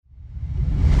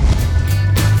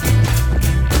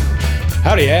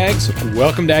Howdy, Ags.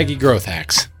 Welcome to Aggie Growth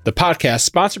Hacks, the podcast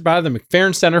sponsored by the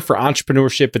McFerrin Center for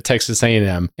Entrepreneurship at Texas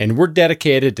A&M, and we're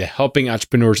dedicated to helping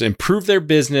entrepreneurs improve their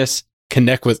business,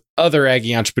 connect with other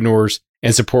Aggie entrepreneurs,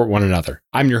 and support one another.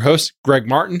 I'm your host, Greg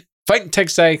Martin, Fighting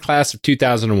Texas Aggie class of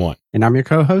 2001. And I'm your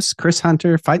co-host, Chris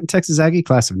Hunter, Fighting Texas Aggie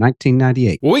class of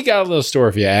 1998. Well, we got a little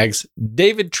story for you, Ags.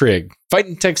 David Trigg,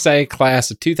 Fighting Texas Aggie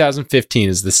class of 2015,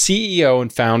 is the CEO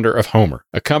and founder of Homer,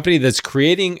 a company that's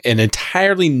creating an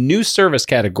entirely new service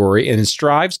category and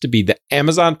strives to be the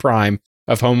Amazon Prime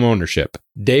of home ownership.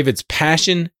 David's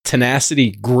passion,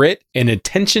 tenacity, grit, and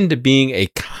attention to being a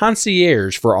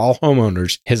concierge for all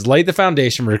homeowners has laid the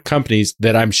foundation for companies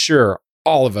that I'm sure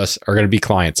all of us are going to be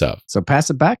clients of. So pass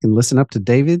it back and listen up to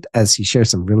David as he shares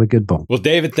some really good bones. Well,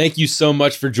 David, thank you so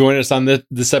much for joining us on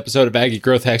this episode of Aggie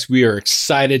Growth Hacks. We are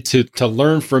excited to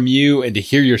learn from you and to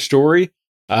hear your story.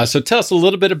 So tell us a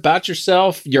little bit about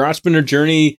yourself, your entrepreneur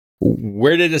journey.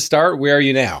 Where did it start? Where are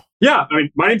you now? Yeah,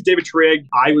 my name's David Trigg.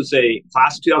 I was a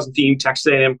class of 2015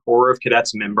 Texas A&M Corps of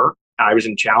Cadets member. I was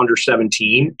in Challenger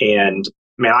 17, and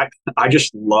man, I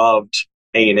just loved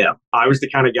A&M. I was the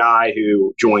kind of guy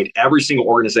who joined every single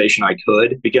organization I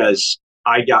could because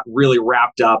I got really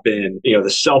wrapped up in, the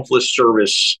selfless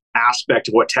service aspect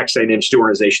of what Texas A&M student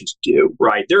organizations do,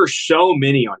 right? There are so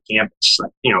many on campus,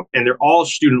 and they're all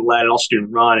student-led, all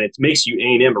student-run, and it makes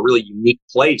A&M a really unique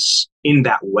place in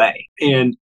that way.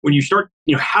 And when you start,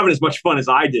 having as much fun as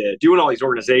I did doing all these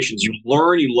organizations, you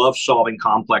learn you love solving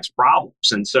complex problems.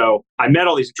 And so I met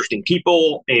all these interesting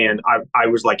people, and I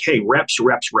was like, hey, reps.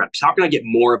 How can I get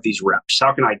more of these reps?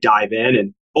 How can I dive in?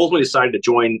 And ultimately decided to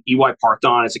join EY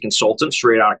Parthon as a consultant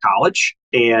straight out of college.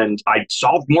 And I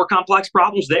solved more complex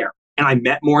problems there. And I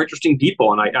met more interesting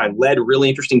people, and I led really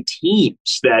interesting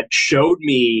teams that showed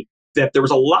me that there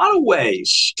was a lot of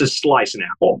ways to slice an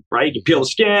apple, right? You can peel the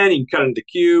skin, you can cut it into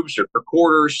cubes or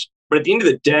quarters. But at the end of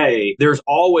the day, there's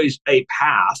always a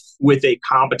path with a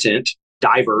competent,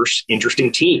 diverse,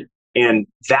 interesting team. And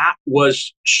that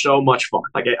was so much fun.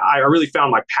 Like I really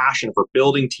found my passion for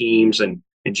building teams and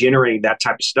generating that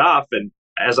type of stuff. And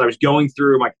as I was going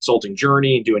through my consulting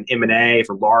journey and doing M&A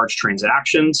for large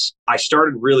transactions, I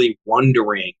started really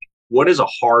wondering, what is a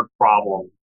hard problem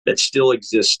that still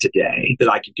exists today that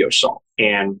I could go solve?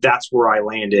 And that's where I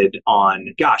landed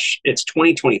on, it's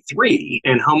 2023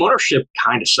 and homeownership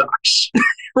kind of sucks,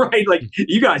 right? Like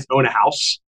you guys own a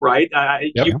house, right?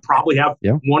 Yep. You probably have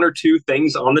one or two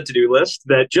things on the to-do list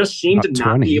that just seem About to not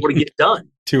 20. be able to get done.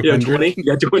 200? 20?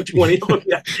 Yeah,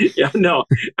 20. No.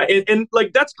 And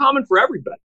like that's common for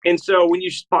everybody. And so when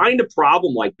you find a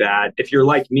problem like that, if you're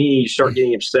like me, you start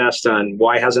getting obsessed on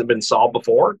why it hasn't been solved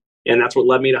before. And that's what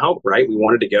led me to Homer, right? We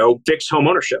wanted to go fix home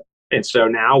ownership. And so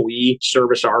now we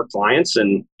service our clients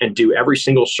and do every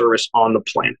single service on the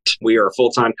planet. We are a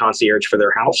full-time concierge for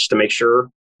their house to make sure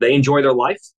they enjoy their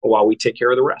life while we take care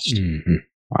of the rest. Mm-hmm.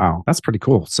 Wow, that's pretty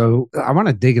cool. So I want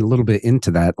to dig a little bit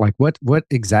into that. Like what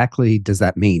exactly does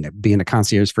that mean, being a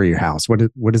concierge for your house? What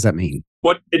does that mean?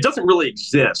 It doesn't really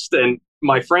exist. And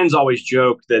my friends always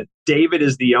joke that David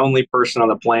is the only person on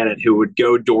the planet who would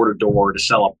go door to door to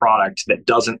sell a product that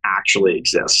doesn't actually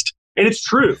exist. And it's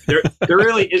true. There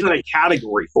really isn't a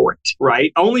category for it,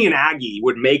 right? Only an Aggie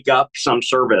would make up some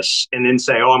service and then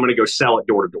say, "Oh, I'm going to go sell it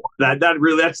door to door."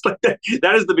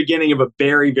 That is the beginning of a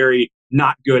very, very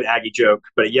not good Aggie joke,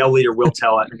 but a Yell leader will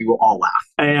tell it and we will all laugh.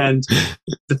 And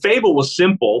the fable was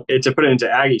simple, to put it into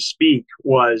Aggie speak,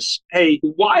 was, hey,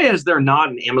 why is there not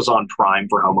an Amazon Prime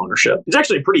for home ownership? It's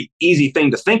actually a pretty easy thing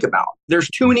to think about. There's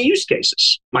too many use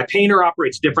cases. My painter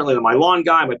operates differently than my lawn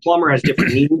guy. My plumber has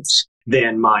different needs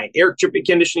than my air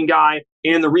conditioning guy.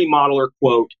 And the remodeler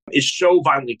quote is so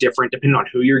violently different depending on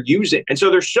who you're using. And so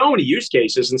there's so many use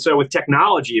cases. And so with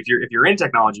technology, if you're in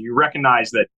technology, you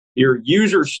recognize that your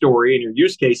user story and your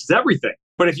use case is everything.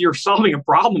 But if you're solving a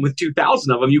problem with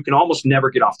 2,000 of them, you can almost never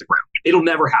get off the ground. It'll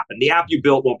never happen. The app you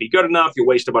built won't be good enough. You'll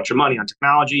waste a bunch of money on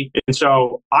technology. And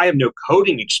so I have no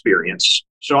coding experience.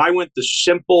 So I went the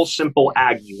simple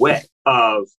Aggie way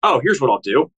of, here's what I'll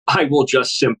do. I will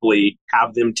just simply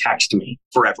have them text me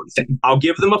for everything. I'll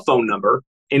give them a phone number.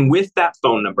 And with that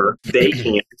phone number, they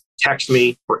can text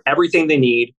me for everything they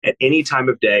need at any time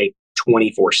of day,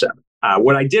 24/7.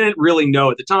 What I didn't really know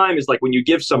at the time is like when you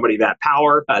give somebody that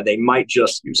power, they might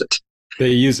just use it. They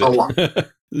use a lot.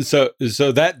 So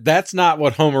that's not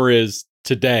what Homer is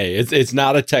today. It's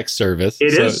not a text service.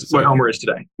 It is what Homer is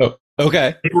today. Oh,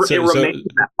 okay. It remains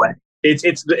that way.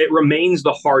 It remains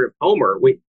the heart of Homer.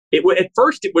 At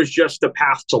first, it was just a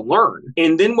path to learn.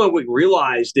 And then what we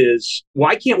realized is,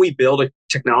 why can't we build a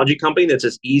technology company that's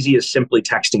as easy as simply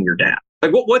texting your dad?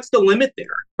 Like what's the limit there,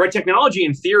 right? Technology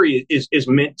in theory is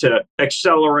meant to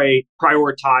accelerate,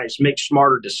 prioritize, make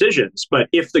smarter decisions. But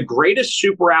if the greatest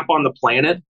super app on the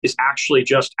planet is actually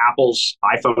just Apple's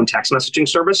iPhone text messaging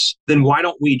service, then why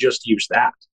don't we just use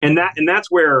that? And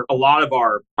that's where a lot of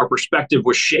our perspective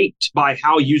was shaped by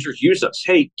how users use us.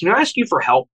 Hey, can I ask you for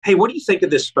help? Hey, what do you think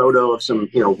of this photo of some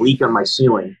leak on my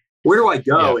ceiling? Where do I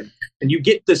go? Yeah. And you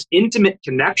get this intimate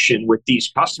connection with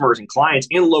these customers and clients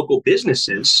and local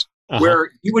businesses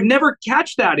where you would never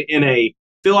catch that in a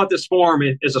fill out this form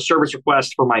as a service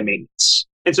request for my maintenance.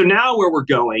 And so now where we're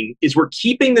going is we're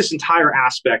keeping this entire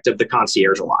aspect of the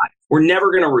concierge alive. We're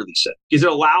never going to release it because it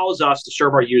allows us to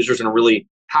serve our users in a really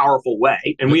powerful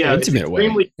way. And we have intimate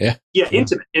way. Yeah,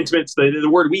 intimate. Intimate's the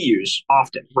word we use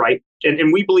often, right?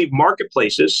 And we believe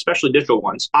marketplaces, especially digital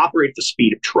ones, operate at the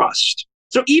speed of trust.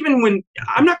 So even when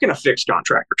I'm not going to fix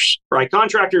contractors, right?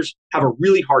 Contractors have a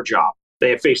really hard job. They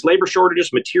have faced labor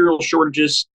shortages, material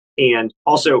shortages, and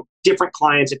also different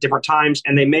clients at different times,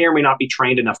 and they may or may not be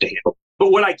trained enough to handle.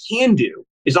 But what I can do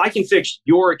is I can fix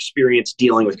your experience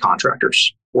dealing with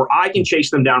contractors, where I can chase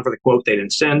them down for the quote they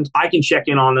didn't send. I can check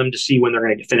in on them to see when they're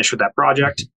going to get finished with that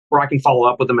project, or I can follow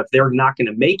up with them if they're not going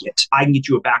to make it. I can get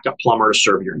you a backup plumber to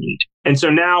serve your need. And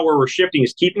so now where we're shifting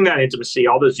is keeping that intimacy,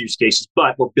 all those use cases,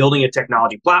 but we're building a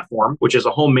technology platform, which is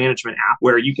a home management app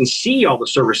where you can see all the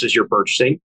services you're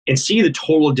purchasing and see the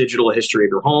total digital history of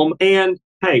your home. And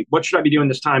hey, what should I be doing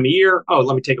this time of year? Oh,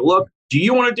 let me take a look. Do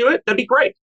you want to do it? That'd be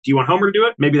great. Do you want Homer to do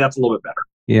it? Maybe that's a little bit better.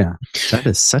 Yeah, that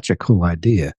is such a cool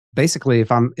idea. Basically,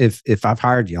 if I've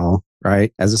hired y'all,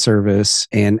 right, as a service,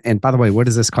 and by the way, what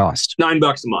does this cost? $9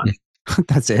 a month.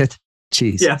 That's it.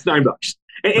 Jeez. Yeah, it's $9.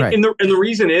 And the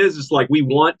reason is like we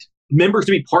want members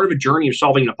to be part of a journey of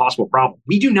solving an impossible problem.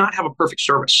 We do not have a perfect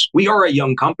service. We are a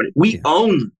young company. We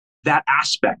own that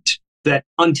aspect that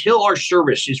until our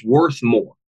service is worth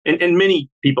more. And many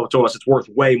people have told us it's worth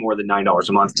way more than $9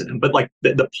 a month to them. But like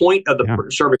the point of the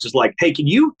service is like, hey, can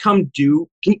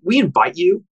we invite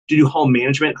you to do home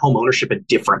management, home ownership a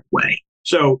different way?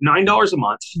 So $9 a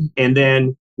month, and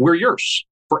then we're yours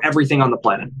for everything on the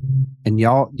planet. And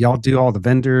y'all do all the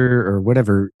vendor or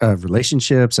whatever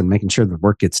relationships and making sure the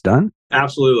work gets done?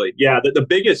 Absolutely. Yeah. The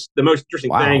most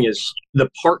interesting thing is the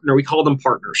partner. We call them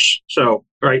partners. So,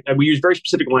 right. And we use very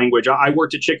specific language. I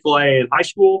worked at Chick-fil-A in high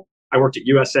school. I worked at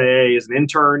USAA as an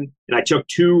intern, and I took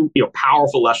two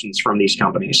powerful lessons from these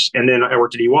companies. And then I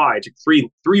worked at EY. I took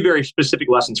three very specific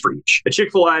lessons for each. At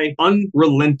Chick-fil-A,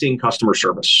 unrelenting customer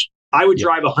service. I would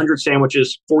drive 100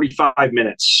 sandwiches, 45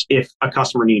 minutes if a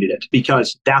customer needed it,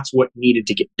 because that's what needed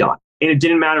to get done. And it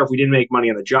didn't matter if we didn't make money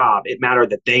on the job. It mattered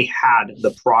that they had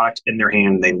the product in their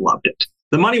hand and they loved it.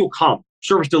 The money will come.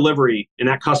 Service delivery and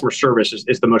that customer service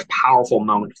is the most powerful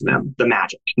moment for them, the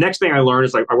magic. Next thing I learned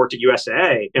is I worked at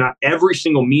USAA, and every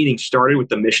single meeting started with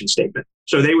the mission statement.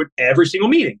 So every single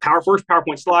meeting, first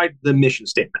PowerPoint slide, the mission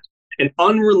statement, an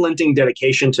unrelenting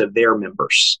dedication to their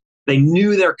members. They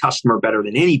knew their customer better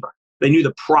than anybody. They knew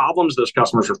the problems those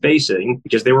customers were facing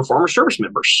because they were former service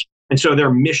members. And so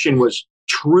their mission was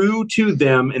true to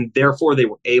them, and therefore they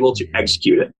were able to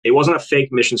execute it. It wasn't a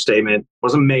fake mission statement. It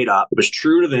wasn't made up. It was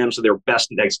true to them, so they were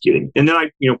best at executing. And then I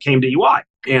came to EY,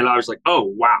 and I was like,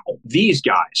 oh, wow, these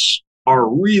guys are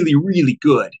really, really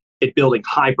good at building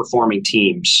high-performing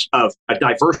teams of a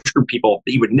diverse group of people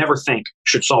that you would never think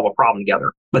should solve a problem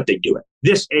together, but they do it.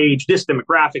 This age, this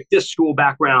demographic, this school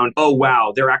background, oh,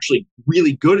 wow, they're actually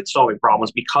really good at solving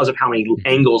problems because of how many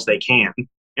angles they can.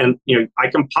 And I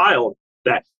compiled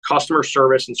that customer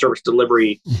service and service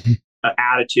delivery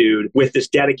attitude with this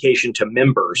dedication to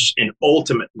members, and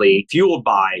ultimately fueled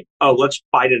by, let's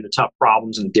fight into tough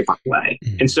problems in a different way.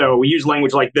 And so we use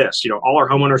language like this. All our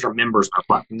homeowners are members on our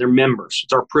platform. They're members.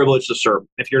 It's our privilege to serve.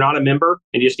 If you're not a member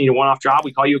and you just need a one-off job,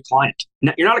 we call you a client.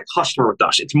 You're not a customer with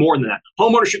us. It's more than that.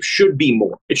 Homeownership should be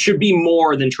more. It should be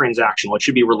more than transactional. It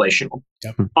should be relational.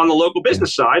 Yep. On the local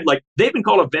business side, they've been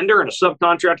called a vendor and a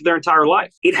subcontractor their entire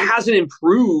life. It hasn't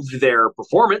improved their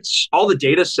performance. All the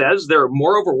data says they're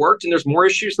more overworked and there's more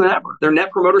issues than ever. Their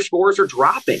net promoter scores are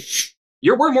dropping.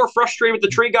 We're more frustrated with the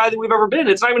tree guy than we've ever been.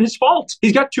 It's not even his fault.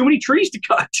 He's got too many trees to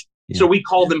cut. Yeah. So we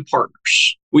call them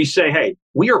partners. We say, hey,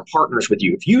 we are partners with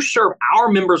you. If you serve our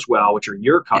members well, which are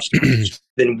your customers,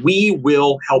 then we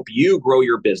will help you grow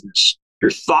your business.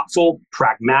 Your thoughtful,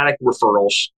 pragmatic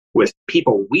referrals with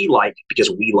people we like because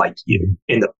we like you.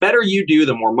 And the better you do,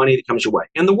 the more money that comes your way.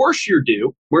 And the worse you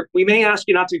do, we may ask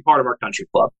you not to be part of our country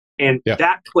club. And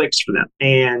that clicks for them.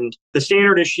 And the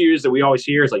standard issues that we always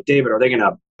hear is like, David, are they going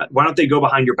to Why don't they go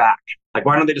behind your back? Like,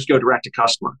 why don't they just go direct to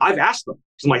customer? I've asked them.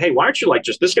 I'm like, hey, why don't you like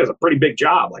just, this guy's a pretty big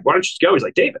job. Like, why don't you just go? He's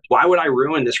like, David, why would I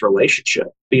ruin this relationship?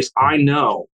 Because I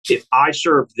know if I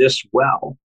serve this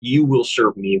well, you will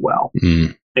serve me well.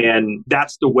 And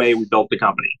that's the way we built the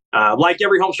company. Like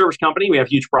every home service company, we have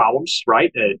huge problems,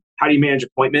 right? How do you manage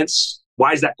appointments?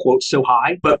 Why is that quote so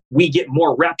high? But we get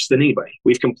more reps than anybody.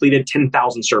 We've completed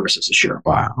 10,000 services this year.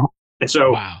 Wow. And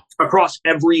so across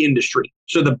every industry.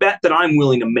 So the bet that I'm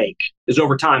willing to make is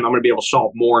over time, I'm going to be able to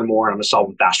solve more and more, and I'm going to solve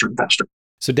them faster and faster.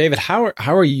 So David, how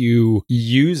are you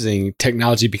using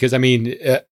technology? Because I mean,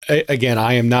 again,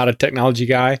 I am not a technology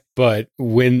guy, but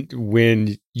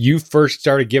when you first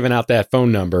started giving out that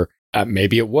phone number,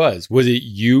 maybe was it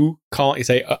you calling and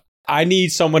say, I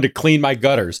need someone to clean my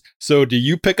gutters. So do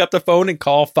you pick up the phone and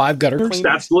call 5 gutter cleaners?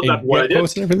 That's what I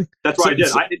did. That's what I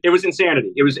did. It was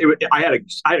insanity. I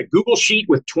had a Google sheet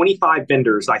with 25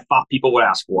 vendors I thought people would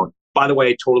ask for. By the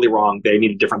way, totally wrong. They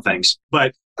needed different things.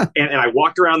 But and I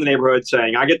walked around the neighborhood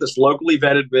saying, I get this locally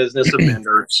vetted business of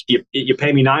vendors. You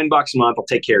pay me $9 a month. I'll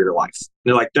take care of your life.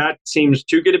 And they're like, that seems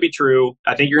too good to be true.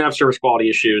 I think you're going to have service quality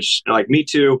issues. And like, me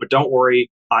too, but don't worry.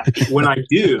 When I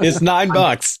do, it's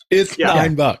 $9. It's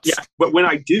 $9. Yeah. But when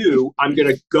I do, I'm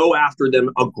going to go after them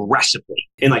aggressively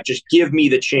and like, just give me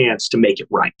the chance to make it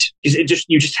right. Because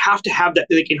you just have to have that.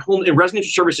 Like in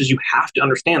residential services, you have to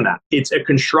understand that it's a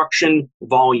construction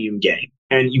volume game.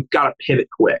 And you've got to pivot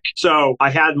quick. So I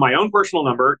had my own personal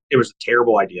number. It was a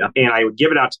terrible idea. And I would give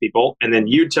it out to people. And then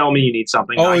you'd tell me you need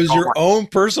something. Oh, it was your own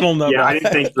personal number. Yeah, I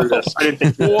didn't think through this.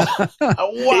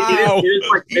 Wow.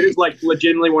 It is like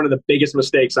legitimately one of the biggest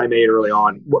mistakes I made early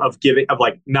on of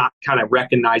like not kind of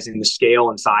recognizing the scale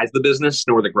and size of the business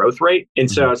nor the growth rate.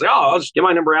 And so I was like, I'll just get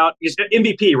my number out. It's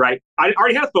MVP, right? I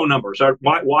already had a phone number. So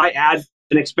why add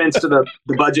an expense to the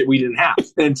budget we didn't have?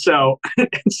 And so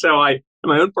I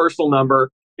my own personal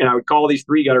number, and I would call these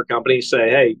 3 gutter companies,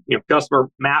 say, hey, customer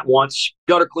Matt wants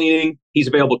gutter cleaning. He's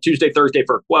available Tuesday, Thursday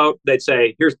for a quote. They'd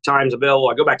say, here's the times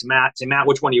available. I go back to Matt, say, Matt,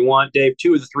 which one do you want? Dave,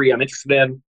 2 of the 3 I'm interested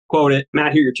in. Quote it.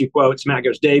 Matt, here are your 2 quotes. Matt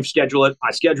goes, Dave, schedule it.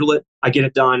 I schedule it. I get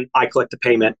it done. I collect the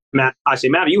payment. Matt, I say,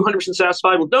 Matt, are you 100%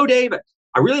 satisfied? Well, no, David.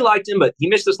 I really liked him, but he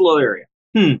missed this little area.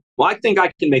 Well, I think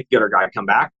I can make the gutter guy come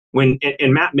back.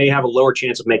 And Matt may have a lower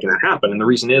chance of making that happen. And the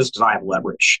reason is because I have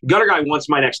leverage. Gutter guy wants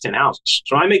my next 10 houses.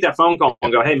 So I make that phone call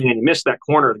and go, hey, man, you missed that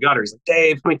corner of the gutter. He's like,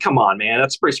 Dave, I mean, come on, man.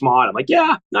 That's pretty small. I'm like,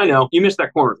 yeah, I know. You missed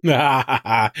that corner.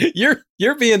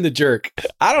 You're being the jerk.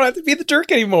 I don't have to be the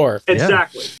jerk anymore.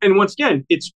 Exactly. Yeah. And once again,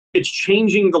 it's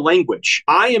changing the language.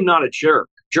 I am not a jerk.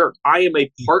 I am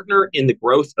a partner in the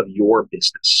growth of your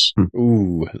business.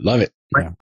 Ooh, love it. Right?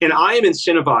 Yeah. And I am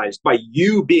incentivized by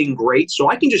you being great,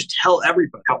 so I can just tell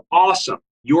everybody how awesome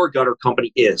your gutter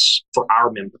company is for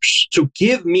our members. So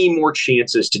give me more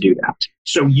chances to do that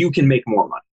so you can make more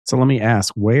money. So let me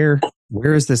ask, where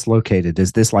is this located?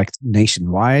 Is this like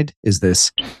nationwide? Is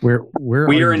this where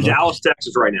we are in Dallas,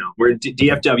 Texas right now. We're in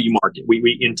DFW market.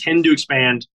 We intend to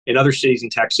expand in other cities in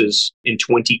Texas in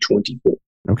 2024.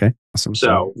 Okay. Awesome.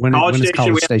 So when is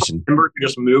College Station? We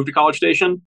just moved to College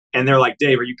Station. And they're like,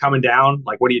 Dave, are you coming down?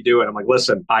 Like, what are you doing? I'm like,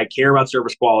 listen, I care about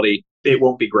service quality. It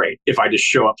won't be great if I just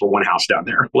show up for one house down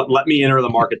there. Let me enter the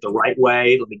market the right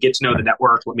way. Let me get to know the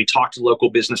network. Let me talk to local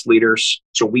business leaders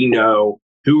so we know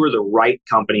who are the right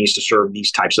companies to serve these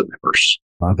types of members.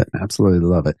 Love it. Absolutely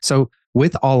love it. So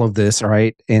with all of this,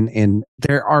 right, and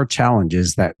there are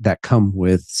challenges that come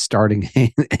with starting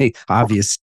a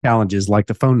obvious challenges like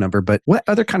the phone number, but what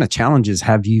other kind of challenges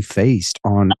have you faced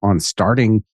on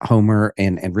starting Homer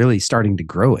and really starting to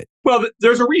grow it? Well,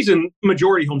 there's a reason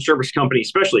majority home service companies,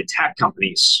 especially tech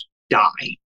companies,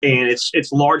 die. And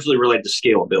it's largely related to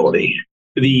scalability.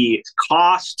 The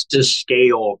cost to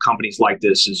scale companies like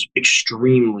this is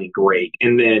extremely great.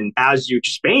 And then as you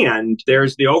expand,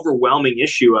 there's the overwhelming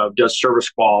issue of, does service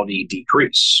quality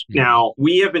decrease? Mm-hmm. Now,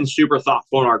 we have been super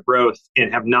thoughtful in our growth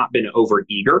and have not been over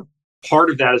eager.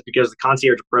 Part of that is because the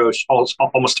concierge approach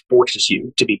almost forces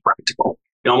you to be practical.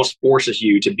 It almost forces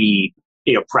you to be,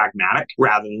 pragmatic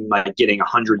rather than like getting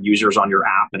 100 users on your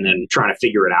app and then trying to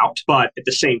figure it out. But at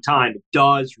the same time, it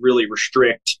does really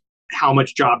restrict how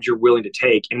much jobs you're willing to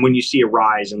take. And when you see a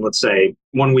rise in, let's say,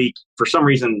 1 week, for some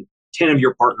reason, 10 of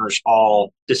your partners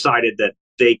all decided that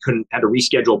they had to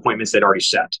reschedule appointments they'd already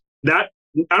set. That,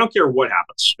 I don't care what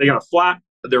happens. They got a flat.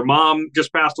 Their mom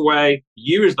just passed away.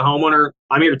 You as the homeowner,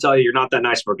 I'm here to tell you, you're not that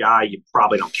nice of a guy. You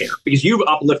probably don't care because you've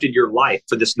uplifted your life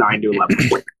for this 9 to 11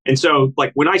 appointment. And so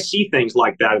like when I see things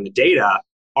like that in the data,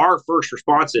 our first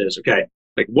response is, okay,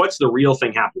 like what's the real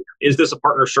thing happening? Is this a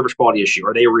partner service quality issue?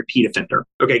 Are they a repeat offender?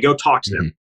 Okay, go talk to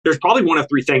them. there's probably one of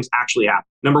three things actually happen.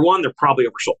 Number one, they're probably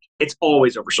oversold. It's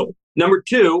always oversold. Number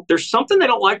two, there's something they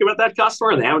don't like about that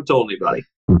customer and they haven't told anybody.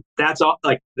 That's all.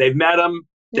 Like, they've met him,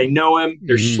 they know him,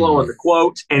 they're slow on the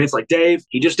quote. And it's like, Dave,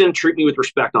 he just didn't treat me with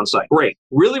respect on site. Great.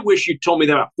 Really wish you told me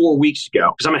that about 4 weeks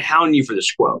ago because I'm hounding you for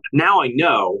this quote. Now I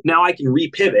know. Now I can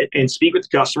repivot and speak with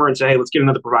the customer and say, hey, let's get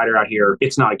another provider out here.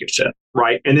 It's not a good fit.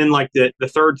 Right. And then like the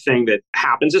third thing that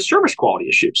happens is service quality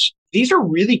issues. These are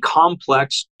really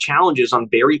complex challenges on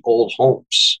very old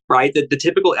homes, right? The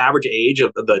typical average age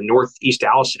of the Northeast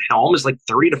Dallas home is like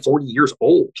 30 to 40 years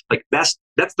old. Like that's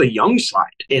the young side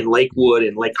in Lakewood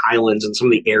and Lake Highlands and some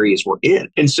of the areas we're in.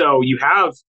 And so you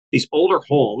have these older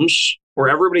homes where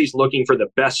everybody's looking for the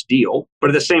best deal. But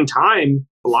at the same time,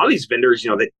 a lot of these vendors,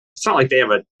 it's not like they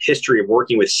have a history of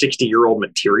working with 60-year-old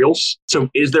materials. So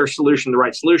is their solution the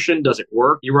right solution? Does it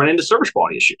work? You run into service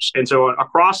quality issues. And so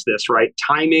across this, right,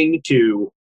 timing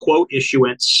to quote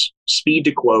issuance, speed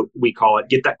to quote, we call it,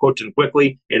 get that quote to them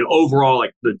quickly. And overall,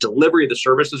 like the delivery of the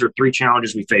services are three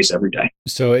challenges we face every day.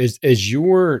 So as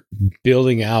you're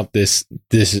building out this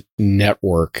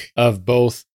network of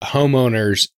both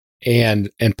homeowners and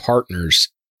partners,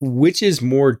 which is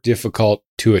more difficult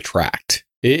to attract?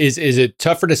 Is it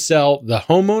tougher to sell the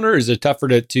homeowner? Or is it tougher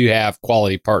to have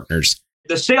quality partners?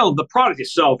 The sale of the product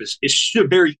itself is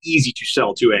very easy to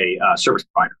sell to a service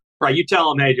provider, right? You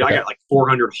tell them, hey, dude, I got like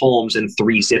 400 homes in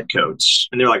 3 zip codes.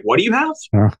 And they're like, what do you have?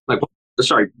 Like,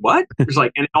 sorry, what? It's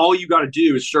like, and all you got to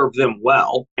do is serve them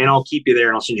well, and I'll keep you there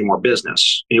and I'll send you more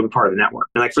business and you'll be part of the network.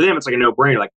 And like for them, it's like a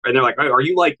no-brainer. Like, and they're like, oh, are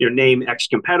you like your name X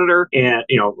competitor and,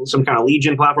 some kind of lead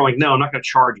gen platform? Like, no, I'm not going to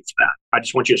charge you for that. I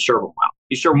just want you to serve them well.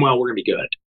 You serve them well, we're going to be good.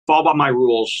 Follow by my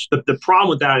rules. The problem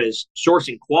with that is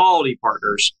sourcing quality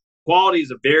partners. Quality is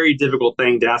a very difficult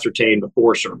thing to ascertain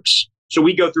before service. So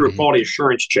we go through a quality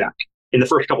assurance check in the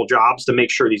first couple jobs to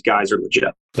make sure these guys are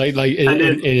legit.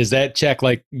 And is that check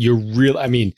like you're real? I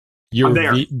mean, you're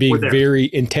being very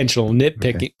intentional,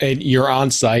 nitpicking, and you're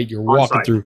on site. You're walking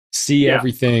through, see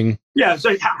everything. Yeah.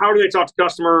 So how do they talk to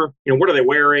customer? What are they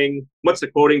wearing? What's the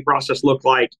quoting process look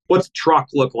like? What's the truck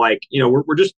look like?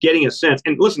 We're just getting a sense.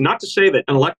 And listen, not to say that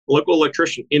a local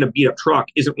electrician in a beat up truck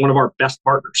isn't one of our best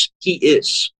partners. He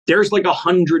is. There's like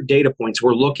 100 data points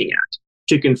we're looking at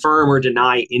to confirm or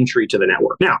deny entry to the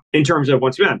network. Now, in terms of,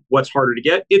 once again, what's harder to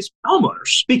get, it's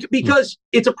homeowners because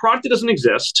it's a product that doesn't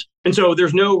exist. And so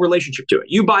there's no relationship to it.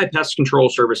 You buy pest control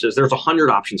services, there's 100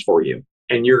 options for you.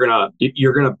 And you're gonna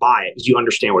buy it because you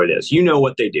understand what it is. You know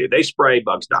what they do. They spray,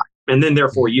 bugs die. And then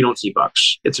therefore you don't see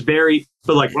bugs.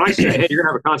 But like when I say, hey, you're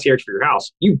gonna have a concierge for your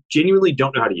house, you genuinely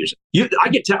don't know how to use it.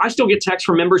 I still get texts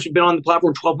from members who've been on the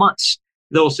platform 12 months.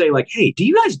 They'll say like, hey, do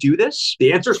you guys do this?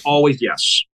 The answer is always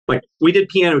yes. Like we did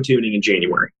piano tuning in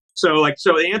January. So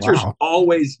the answer is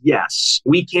always yes.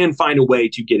 We can find a way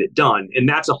to get it done. And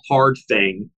that's a hard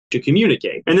thing to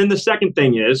communicate. And then the second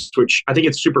thing is, which I think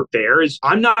it's super fair, is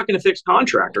I'm not going to fix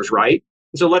contractors, right?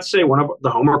 So let's say one of the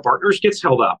homeowner partners gets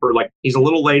held up or like he's a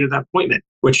little late at that appointment,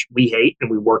 which we hate and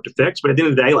we work to fix. But at the end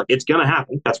of the day, like it's going to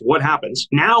happen. That's what happens.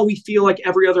 Now we feel like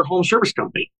every other home service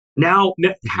company. Now,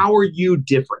 how are you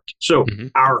different? So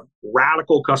our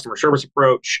radical customer service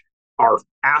approach, our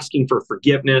asking for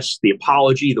forgiveness, the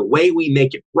apology, the way we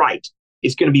make it right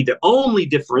is going to be the only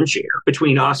differentiator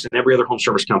between us and every other home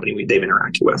service company they've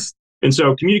interacted with. And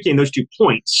so communicating those 2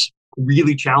 points,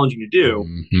 really challenging to do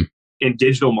in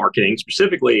digital marketing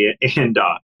specifically. And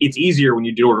it's easier when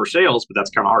you do order sales, but that's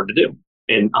kind of hard to do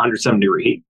in 170-degree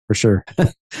heat. For sure.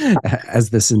 As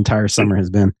this entire summer has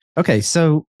been. Okay.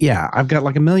 So yeah, I've got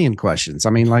like a million questions. I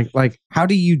mean, like, how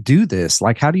do you do this?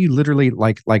 Like, how do you literally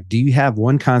like, do you have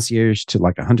one concierge to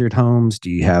like 100 homes? Do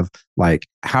you have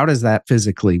how does that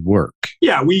physically work?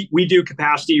 Yeah, we do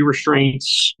capacity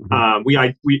restraints. We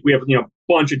have, a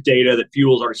bunch of data that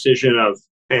fuels our decision of,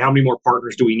 hey, how many more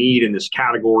partners do we need in this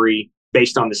category?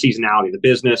 Based on the seasonality of the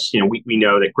business. We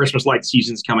know that Christmas light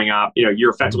season's coming up.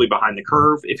 You're effectively behind the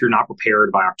curve if you're not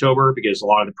prepared by October because a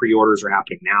lot of the pre-orders are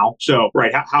happening now. So,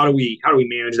 right, how do we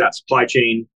manage that supply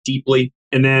chain deeply?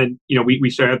 And then, we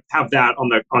sort of have that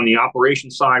on the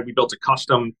operations side. We built a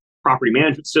custom property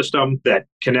management system that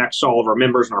connects all of our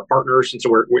members and our partners. And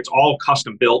so it's all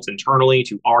custom built internally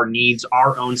to our needs,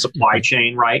 our own supply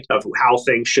chain, right, of how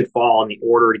things should fall in the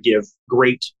order to give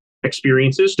great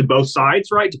experiences to both sides,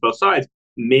 right? To both sides.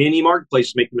 Many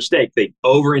marketplaces make a mistake. They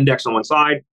over-index on one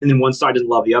side, and then one side doesn't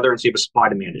love the other, and so you have a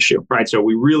supply-demand issue, right? So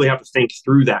we really have to think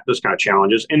through those kind of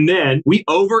challenges. And then we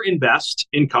over-invest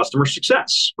in customer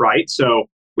success, right? So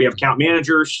we have account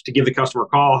managers to give the customer a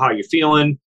call. How are you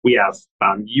feeling? We have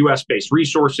US-based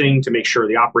resourcing to make sure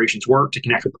the operations work, to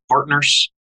connect with the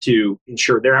partners, to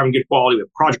ensure they're having good quality. We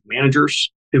have project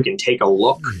managers who can take a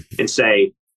look and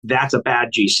say, that's a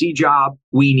bad GC job.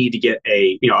 We need to get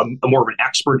a more of an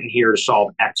expert in here to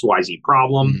solve XYZ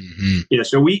problem.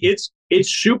 So it's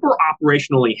super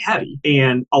operationally heavy.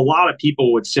 And a lot of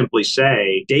people would simply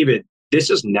say, David, this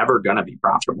is never going to be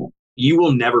profitable. You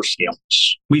will never scale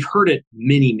this. We've heard it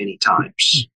many, many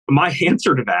times. My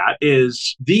answer to that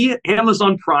is the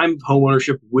Amazon Prime of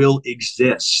homeownership will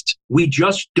exist. We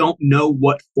just don't know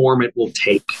what form it will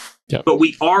take. Yep. But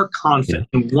we are confident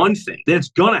in one thing, that it's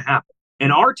going to happen.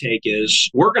 And our take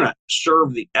is we're going to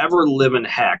serve the ever-living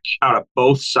heck out of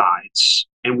both sides.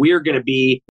 And we are going to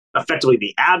be effectively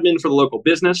the admin for the local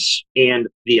business and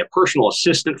the personal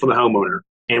assistant for the homeowner.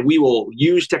 And we will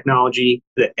use technology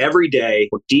that every day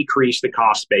will decrease the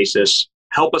cost basis,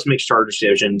 help us make smarter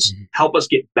decisions, help us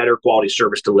get better quality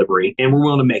service delivery. And we're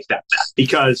willing to make that bet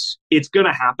because it's going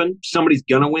to happen. Somebody's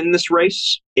going to win this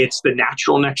race. It's the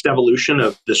natural next evolution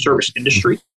of the service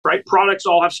industry, right? Products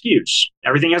all have SKUs.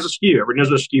 Everything has a SKU. Everybody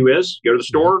knows what a SKU is. Go to the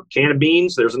store, can of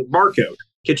beans, there's a barcode.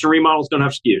 Kitchen remodels don't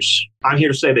have SKUs. I'm here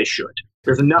to say they should.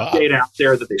 There's enough data out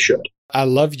there that they should. I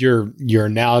love your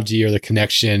analogy or the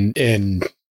connection. And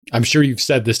I'm sure you've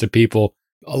said this to people.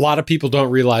 A lot of people don't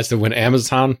realize that when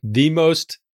Amazon, the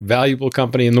most valuable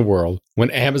company in the world, when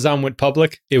Amazon went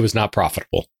public, it was not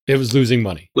profitable. It was losing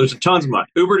money. Losing tons of money.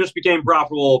 Uber just became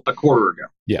profitable a quarter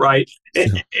ago, right?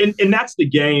 And that's the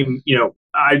game.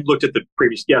 I looked at the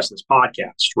previous guest in this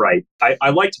podcast, right? I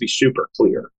like to be super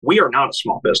clear. We are not a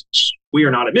small business. We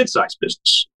are not a mid-sized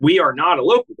business. We are not a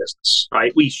local business,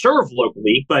 right? We serve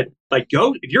locally, but if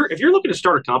you're looking to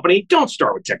start a company, don't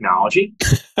start with technology.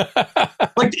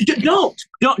 Don't,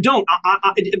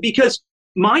 because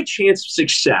my chance of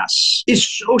success is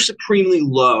so supremely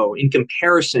low in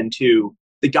comparison to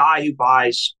the guy who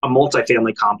buys a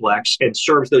multifamily complex and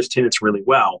serves those tenants really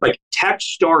well. Like tech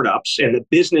startups and the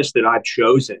business that I've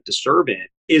chosen to serve in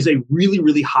is a really,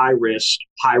 really high risk,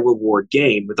 high reward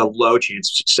game with a low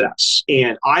chance of success.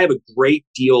 And I have a great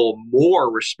deal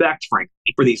more respect, frankly,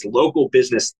 for these local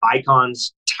business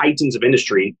icons, titans of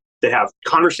industry that have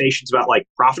conversations about like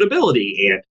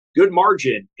profitability and good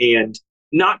margin and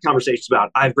not conversations about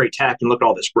I have great tech and look at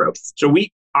all this growth. So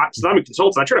I'm a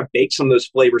consultant. I try to bake some of those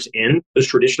flavors in, those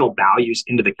traditional values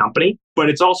into the company. But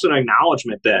it's also an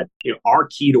acknowledgement that our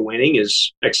key to winning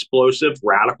is explosive,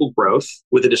 radical growth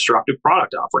with a disruptive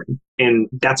product offering. And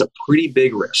that's a pretty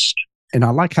big risk. And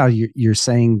I like how you're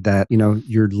saying that,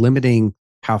 you're limiting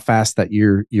how fast that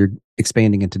you're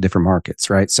expanding into different markets,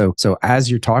 right? So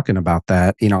as you're talking about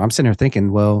that, I'm sitting here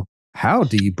thinking, well, how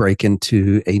do you break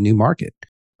into a new market?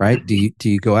 Right? Do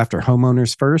you go after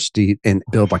homeowners first? And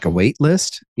build like a wait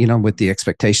list, with the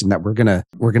expectation that we're gonna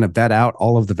vet out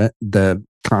all of the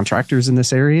contractors in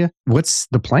this area? What's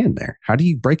the plan there? How do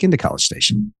you break into College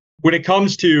Station? When it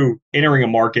comes to entering a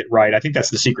market, right, I think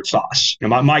that's the secret sauce.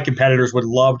 My competitors would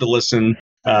love to listen,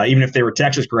 even if they were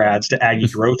Texas grads, to Aggie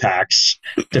Growth Hacks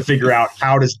to figure out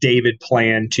how does David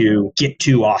plan to get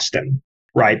to Austin.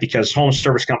 Right, because home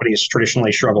service companies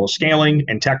traditionally struggle with scaling,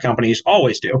 and tech companies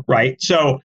always do. Right,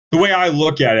 so the way I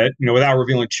look at it, without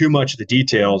revealing too much of the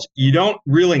details, you don't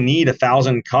really need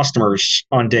 1,000 customers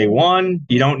on day one.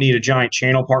 You don't need a giant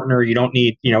channel partner. You don't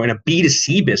need, in a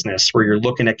B2C business where you're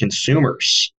looking at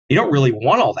consumers, you don't really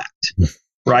want all that,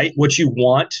 right? What you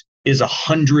want is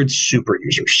 100 super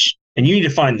users. And you need to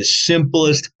find the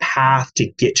simplest path to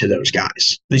get to those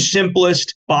guys. The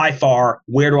simplest by far,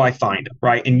 where do I find them,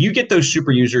 right? And you get those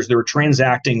super users that are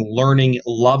transacting, learning,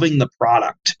 loving the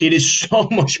product. It is so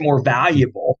much more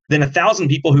valuable than 1,000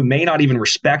 people who may not even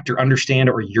respect or understand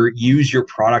or use your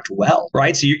product well,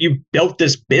 right? So you built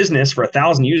this business for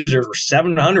 1,000 users or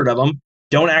 700 of them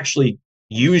don't actually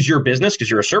use your business because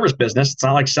you're a service business. It's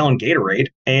not like selling Gatorade.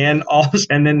 And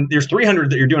then there's 300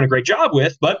 that you're doing a great job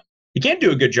with, but you can't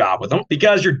do a good job with them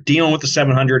because you're dealing with the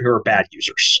 700 who are bad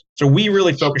users. So we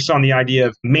really focus on the idea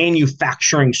of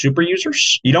manufacturing super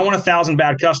users. You don't want 1,000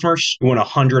 bad customers. You want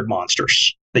 100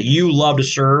 monsters that you love to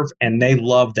serve and they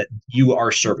love that you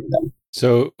are serving them.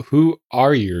 So who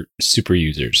are your super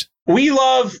users? We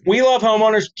love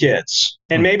homeowners with kids.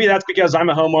 And maybe that's because I'm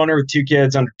a homeowner with 2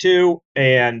 kids under 2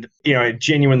 and, it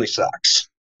genuinely sucks.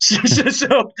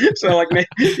 So like,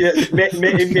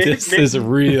 this is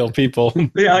real people.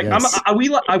 Yeah, like, yes.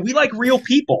 We like real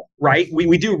people, right?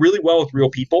 We do really well with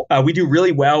real people. We do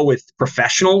really well with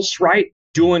professionals, right?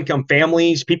 Dual income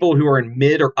families, people who are in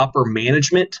mid or upper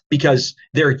management because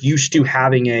they're used to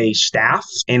having a staff,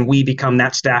 and we become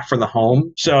that staff for the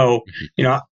home. So,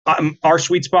 our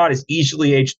sweet spot is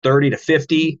easily aged 30 to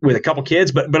 50 with a couple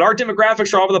kids, but our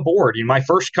demographics are all over the board. My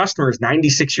first customer is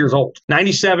 96 years old,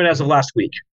 97 as of last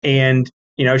week. And,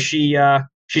 she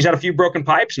she's had a few broken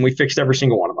pipes, and we fixed every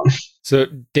single one of them. So,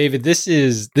 David, this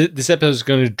episode is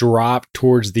going to drop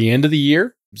towards the end of the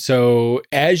year. So,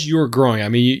 as you're growing, I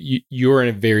mean, you're in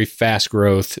a very fast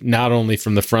growth, not only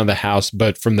from the front of the house,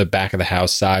 but from the back of the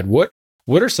house side. What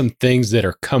are some things that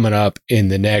are coming up in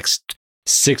the next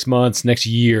 6 months, next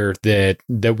year that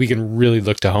we can really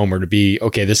look to Homer to be,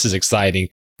 okay, this is exciting.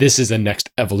 This is the next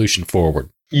evolution forward.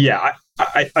 Yeah,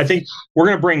 I think we're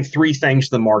going to bring 3 things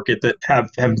to the market that have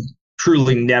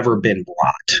truly never been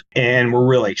brought, and we're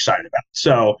really excited about it.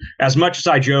 So as much as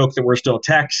I joke that we're still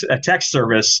a tech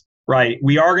service, right,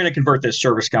 we are going to convert this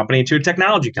service company into a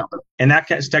technology company. And that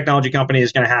technology company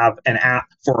is going to have an app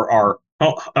for our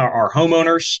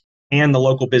homeowners and the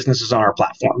local businesses on our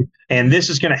platform. And this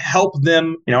is going to help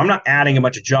them. I'm not adding a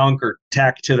bunch of junk or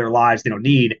tech to their lives they don't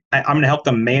need. I'm going to help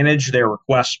them manage their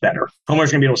requests better. Homeowners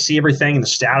are going to be able to see everything and the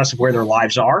status of where their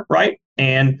lives are, right?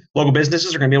 And local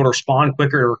businesses are going to be able to respond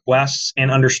quicker to requests and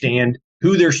understand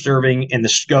who they're serving and the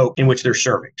scope in which they're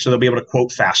serving. So they'll be able to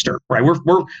quote faster, right?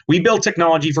 We build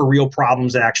technology for real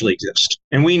problems that actually exist.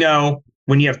 And we know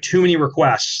when you have too many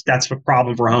requests, that's a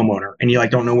problem for a homeowner, and you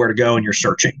don't know where to go and you're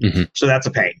searching. Mm-hmm. So that's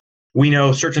a pain. We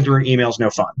know searching through an email is no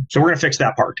fun. So we're going to fix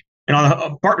that part. And on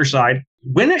the partner side,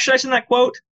 when should I send that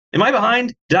quote? Am I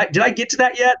behind? Did I get to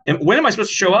that yet? And when am I supposed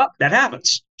to show up? That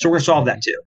happens. So we're going to solve that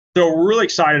too. So we're really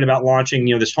excited about launching,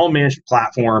 this home management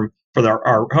platform for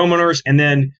our homeowners, and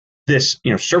then this,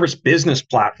 service business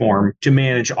platform to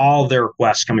manage all of their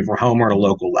requests coming from home or at a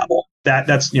local level.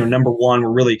 That's number one. We're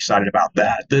really excited about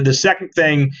that. The second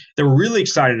thing that we're really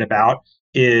excited about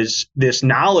is this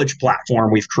knowledge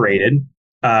platform we've created,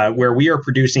 where we are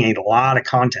producing a lot of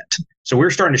content. So we're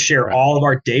starting to share all of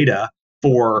our data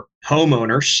for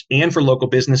homeowners and for local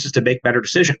businesses to make better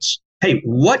decisions. Hey,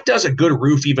 what does a good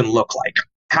roof even look like?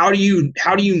 How do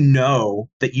you know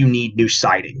that you need new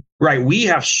siding? Right? We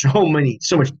have so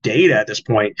much data at this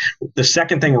point. The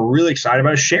second thing we're really excited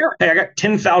about is sharing. Hey, I got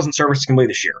 10,000 services complete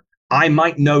this year. I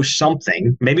might know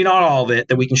something, maybe not all of it,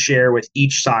 that we can share with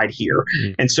each side here.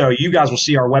 Mm-hmm. And so you guys will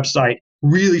see our website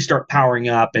really start powering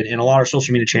up, and a lot of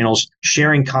social media channels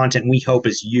sharing content we hope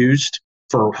is used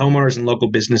for homeowners and local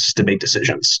businesses to make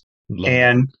decisions.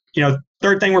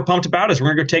 Third thing we're pumped about is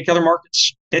we're going to go take other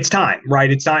markets. It's time,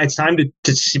 right? It's time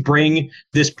to bring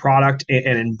this product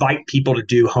and invite people to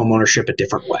do homeownership a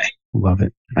different way. Love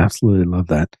it. Absolutely love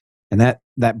that. And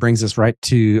that brings us right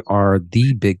to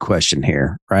the big question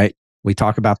here, right? We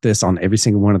talk about this on every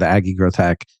single one of the Aggie Growth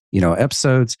Hack,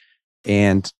 episodes,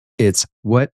 and it's,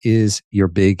 what is your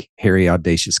big, hairy,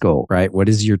 audacious goal, right? What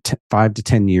is your 5 to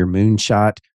 10 year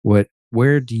moonshot?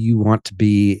 Where do you want to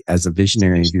be as a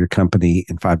visionary of your company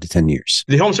in 5 to 10 years?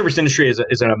 The home service industry is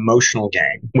an emotional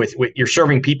game. With you're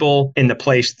serving people in the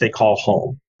place they call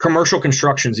home. Commercial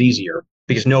construction is easier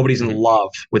because nobody's in love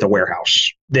with a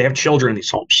warehouse. They have children in these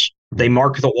homes. They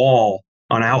mark the wall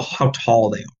on how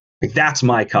tall they are. That's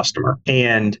my customer.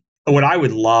 And what I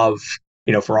would love,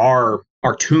 for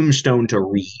our tombstone to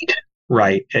read,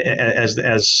 right, as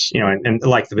and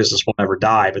like the business will never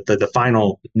die, but the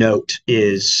final note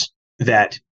is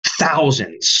that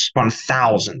thousands upon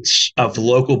thousands of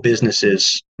local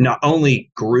businesses not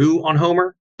only grew on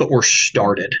Homer, but were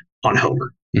started on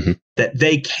Homer. Mm-hmm. That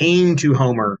they came to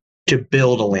Homer to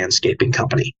build a landscaping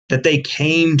company. That they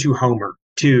came to Homer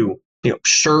to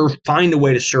find a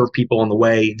way to serve people in the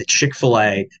way that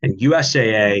Chick-fil-A and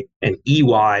USAA and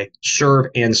EY serve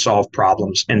and solve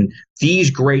problems. And these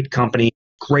great companies,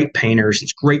 great painters,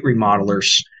 these great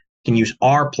remodelers can use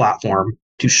our platform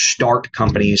to start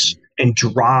companies and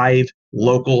drive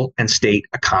local and state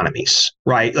economies,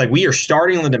 right? Like, we are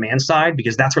starting on the demand side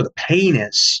because that's where the pain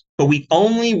is, but we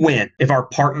only win if our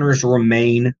partners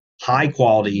remain high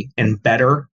quality and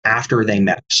better after they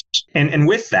met us. And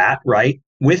with that, right?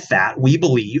 With that, we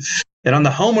believe that on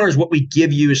the homeowners, what we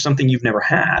give you is something you've never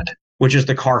had, which is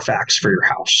the Carfax for your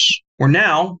house. Where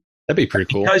now, that'd be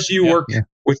pretty cool. Because you work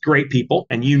with great people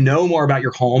and you know more about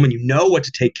your home and you know what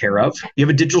to take care of, you have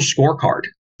a digital scorecard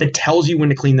that tells you when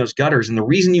to clean those gutters. And the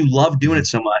reason you love doing it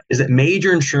so much is that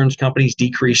major insurance companies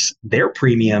decrease their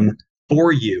premium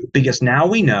for you because now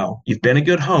we know you've been a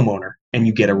good homeowner and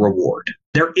you get a reward.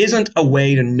 There isn't a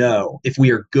way to know if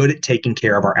we are good at taking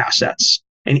care of our assets.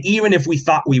 And even if we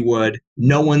thought we would,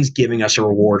 no one's giving us a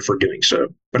reward for doing so.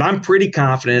 But I'm pretty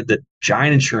confident that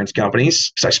giant insurance companies,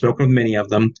 because I spoke with many of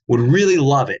them, would really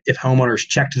love it if homeowners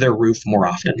checked their roof more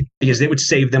often because it would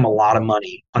save them a lot of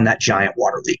money on that giant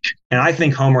water leak. And I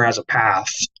think Homer has a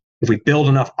path, if we build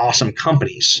enough awesome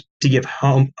companies, to give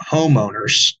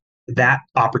homeowners that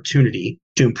opportunity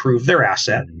to improve their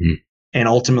asset and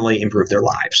ultimately improve their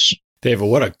lives. David,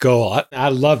 what a goal. I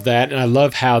love that. And I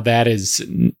love how that is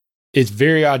it's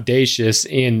very audacious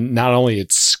in not only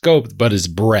its scope, but its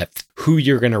breadth, who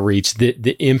you're going to reach,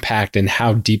 the impact and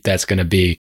how deep that's going to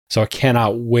be. So I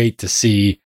cannot wait to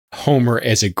see Homer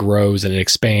as it grows and it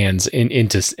expands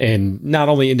and not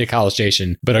only into College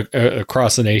Station, but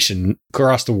across the nation,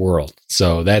 across the world.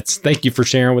 So thank you for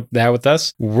sharing that with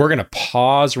us. We're going to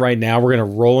pause right now. We're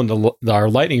going to roll into our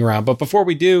lightning round. But before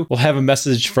we do, we'll have a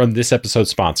message from this episode's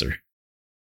sponsor.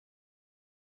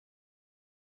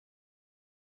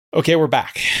 Okay, we're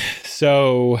back.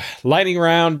 So, lightning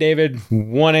round, David,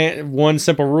 one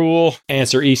simple rule,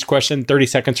 answer each question 30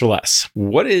 seconds or less.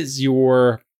 What is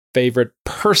your favorite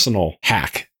personal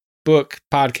hack, book,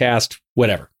 podcast,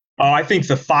 whatever? I think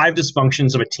The 5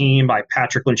 Dysfunctions of a Team by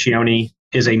Patrick Lencioni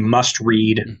is a must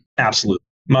read. Absolute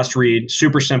must read.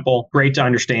 Super simple, great to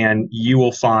understand. You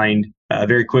will find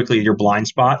very quickly your blind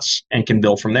spots and can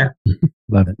build from there.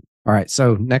 Love it. All right.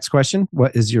 So next question.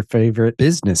 What is your favorite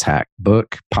business hack,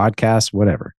 book, podcast,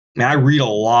 whatever? Man, I read a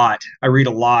lot.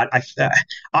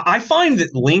 I find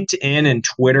that LinkedIn and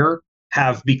Twitter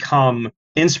have become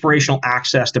inspirational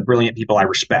access to brilliant people I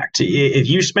respect. If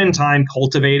you spend time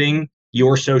cultivating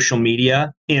your social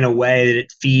media in a way that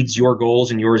it feeds your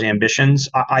goals and your ambitions,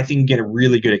 I think you get a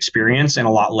really good experience and a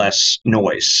lot less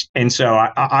noise. And so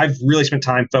I've really spent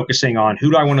time focusing on who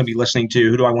do I want to be listening to,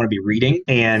 who do I want to be reading,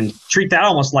 and treat that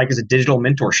almost like as a digital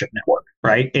mentorship network,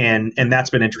 right? And that's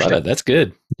been interesting. That's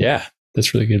good. Yeah,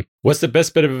 that's really good. What's the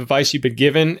best bit of advice you've been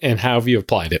given and how have you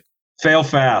applied it? Fail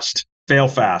fast. Fail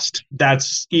fast.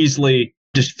 That's easily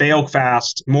just fail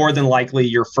fast. More than likely,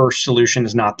 your first solution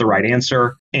is not the right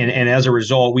answer. And as a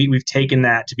result, we've taken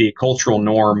that to be a cultural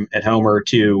norm at Homer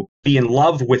to be in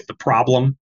love with the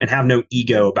problem and have no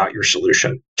ego about your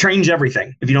solution. Change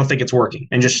everything if you don't think it's working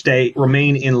and just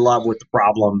remain in love with the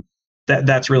problem.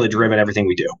 That's really driven everything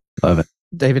we do. Love it.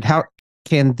 David, how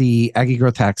can the Aggie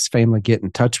Growth Hacks family get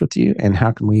in touch with you, and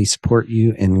how can we support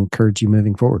you and encourage you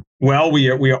moving forward? Well, we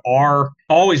are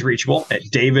always reachable at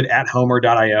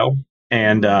david@homer.io.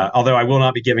 And although I will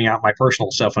not be giving out my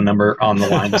personal cell phone number on the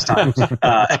line this time,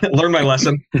 learn my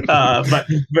lesson. But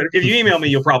if you email me,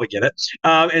 you'll probably get it.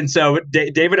 And so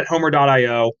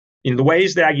david@homer.io, the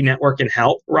ways the Aggie Network can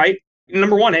help, right?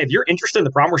 Number one, hey, if you're interested in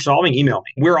the problem we're solving, email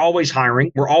me. We're always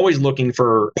hiring. We're always looking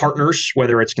for partners,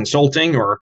 whether it's consulting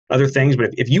or other things.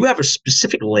 But if you have a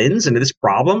specific lens into this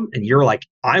problem and you're like,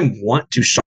 I want to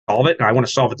solve it and I want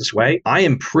to solve it this way, I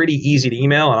am pretty easy to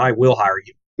email and I will hire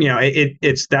you.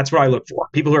 That's what I look for.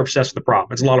 People who are obsessed with the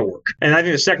problem. It's a lot of work. And I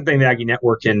think the second thing the Aggie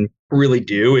Network can really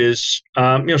do is,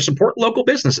 support local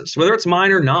businesses, whether it's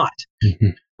mine or not,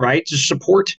 right? Just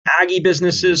support Aggie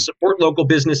businesses, support local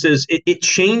businesses. It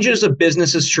changes a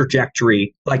business's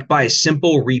trajectory, like by a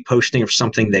simple reposting of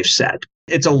something they've said.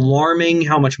 It's alarming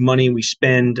how much money we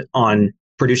spend on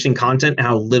producing content and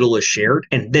how little is shared,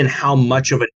 and then how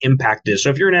much of an impact it is.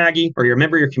 So if you're an Aggie or you're a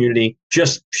member of your community,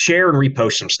 just share and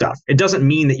repost some stuff. It doesn't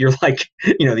mean that you're like,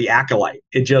 the acolyte.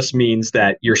 It just means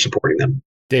that you're supporting them.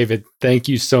 David, thank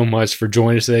you so much for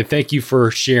joining us today. Thank you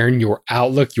for sharing your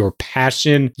outlook, your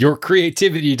passion, your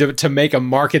creativity to make a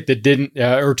market that didn't,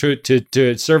 or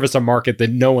to service a market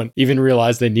that no one even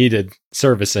realized they needed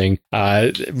servicing.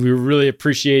 We really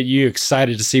appreciate you.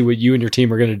 Excited to see what you and your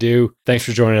team are going to do. Thanks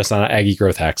for joining us on Aggie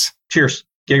Growth Hacks. Cheers.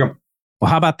 Gig 'em.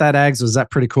 Well, how about that, Ags? Was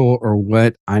that pretty cool or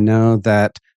what? I know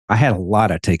that I had a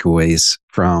lot of takeaways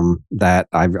from that.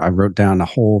 I wrote down a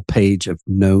whole page of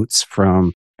notes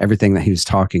from everything that he was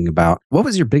talking about. What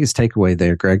was your biggest takeaway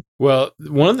there, Greg? Well,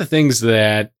 one of the things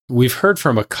that we've heard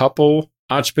from a couple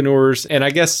entrepreneurs, and I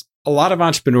guess a lot of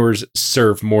entrepreneurs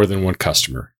serve more than one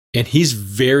customer. And he's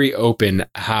very open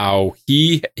how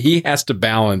he has to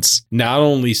balance not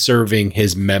only serving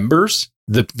his members,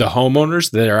 the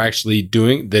homeowners that are actually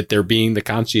doing that they're being the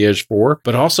concierge for,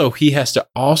 but also he has to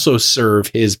also serve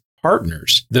his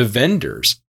partners, the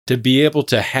vendors, to be able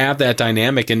to have that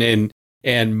dynamic.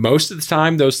 And most of the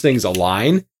time, those things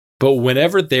align. But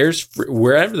wherever there's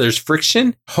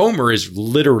friction, Homer is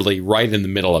literally right in the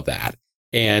middle of that.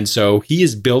 And so he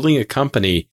is building a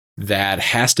company that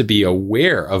has to be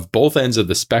aware of both ends of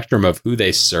the spectrum of who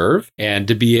they serve, and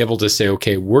to be able to say,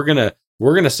 okay, we're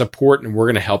gonna support and we're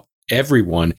gonna help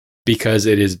everyone, because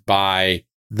it is by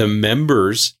the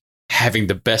members having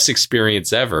the best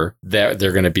experience ever that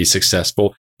they're going to be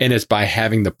successful, and it's by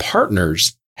having the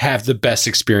partners have the best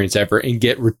experience ever and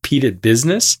get repeated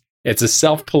business. It's a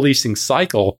self-policing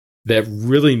cycle that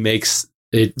really makes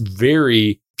it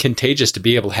very contagious to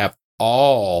be able to have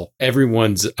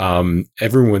everyone's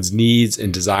needs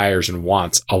and desires and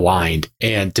wants aligned,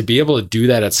 and to be able to do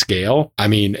that at scale. I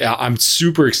mean, I'm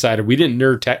super excited. We didn't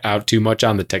nerd out too much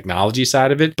on the technology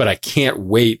side of it, but I can't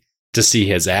wait to see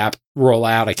his app roll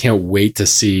out. I can't wait to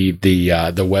see the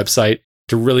website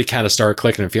to really kind of start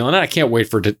clicking and feeling. And I can't wait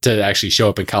for it to actually show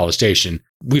up in College Station.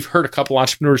 We've heard a couple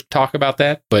entrepreneurs talk about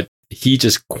that, but he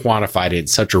just quantified it in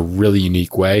such a really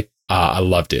unique way. I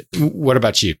loved it. What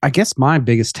about you? I guess my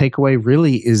biggest takeaway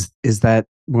really is that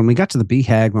when we got to the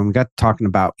BHAG, when we got talking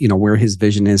about, where his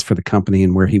vision is for the company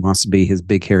and where he wants to be, his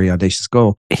big, hairy, audacious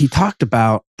goal, he talked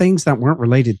about things that weren't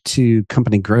related to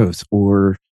company growth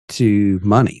or to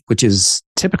money, which is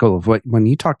typical of when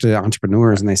you talk to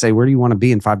entrepreneurs and they say, where do you want to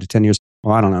be in 5 to 10 years?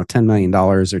 Well, I don't know, $10 million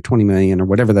or 20 million or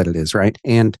whatever that it is, right?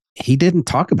 And he didn't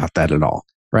talk about that at all,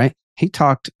 right? He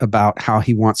talked about how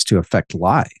he wants to affect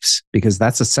lives, because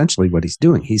that's essentially what he's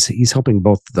doing. He's helping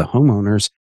both the homeowners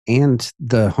and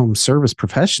the home service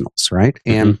professionals, right?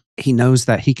 And he knows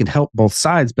that he can help both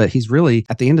sides, but he's really,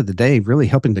 at the end of the day, really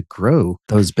helping to grow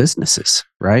those businesses,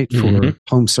 right? For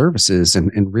home services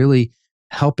and really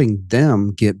helping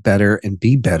them get better and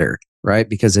be better, right?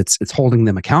 Because it's holding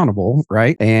them accountable,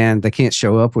 right? And they can't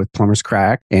show up with plumber's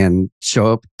crack and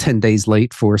show up 10 days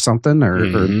late for something or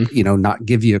not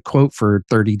give you a quote for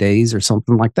 30 days or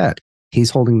something like that. He's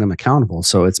holding them accountable.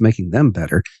 So it's making them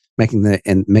better, making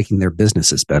their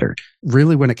businesses better.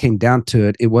 Really, when it came down to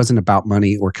it, it wasn't about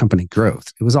money or company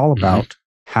growth. It was all about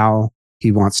how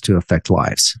he wants to affect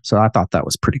lives. So I thought that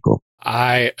was pretty cool.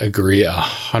 I agree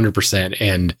 100%.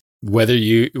 And whether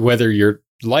you're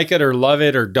like it or love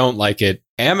it or don't like it,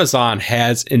 Amazon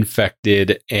has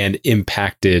infected and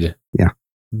impacted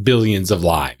billions of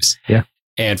lives. Yeah.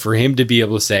 And for him to be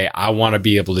able to say, I want to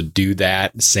be able to do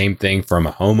that, same thing from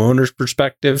a homeowner's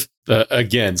perspective.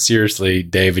 Again, seriously,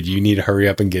 David, you need to hurry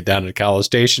up and get down to College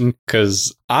Station,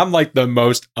 because I'm like the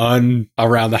most around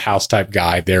the house type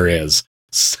guy there is.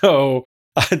 So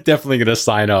I'm definitely going to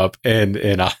sign up and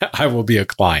I will be a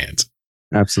client.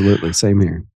 Absolutely. Same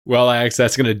here. Well, Alex,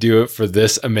 that's going to do it for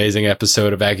this amazing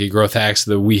episode of Aggie Growth Hacks.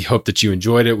 We hope that you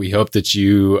enjoyed it. We hope that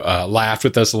you laughed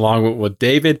with us along with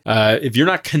David. If you're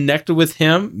not connected with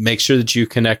him, make sure that you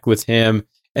connect with him.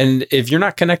 And if you're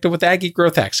not connected with Aggie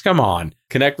Growth Hacks, come on,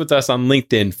 connect with us on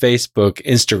LinkedIn, Facebook,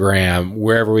 Instagram,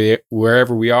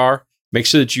 wherever we are. Make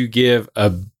sure that you give a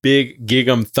big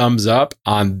gig'em thumbs up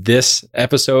on this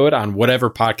episode on whatever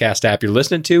podcast app you're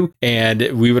listening to. And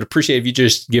we would appreciate if you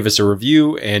just give us a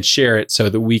review and share it so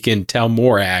that we can tell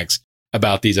more ags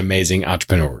about these amazing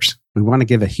entrepreneurs. We want to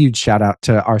give a huge shout out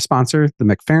to our sponsor, the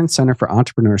McFerrin Center for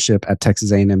Entrepreneurship at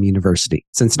Texas A&M University.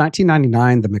 Since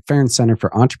 1999, the McFerrin Center for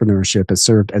Entrepreneurship has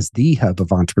served as the hub of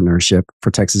entrepreneurship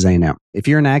for Texas A&M. If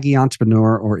you're an Aggie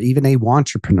entrepreneur or even a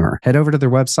wantrepreneur, head over to their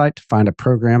website to find a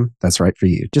program that's right for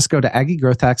you. Just go to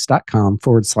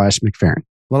aggiegrowthhacks.com/McFerrin.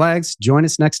 Well, Ags, join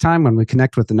us next time when we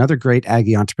connect with another great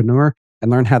Aggie entrepreneur and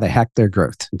learn how they hack their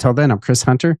growth. Until then, I'm Chris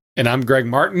Hunter. And I'm Greg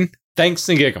Martin. Thanks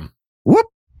and gig 'em.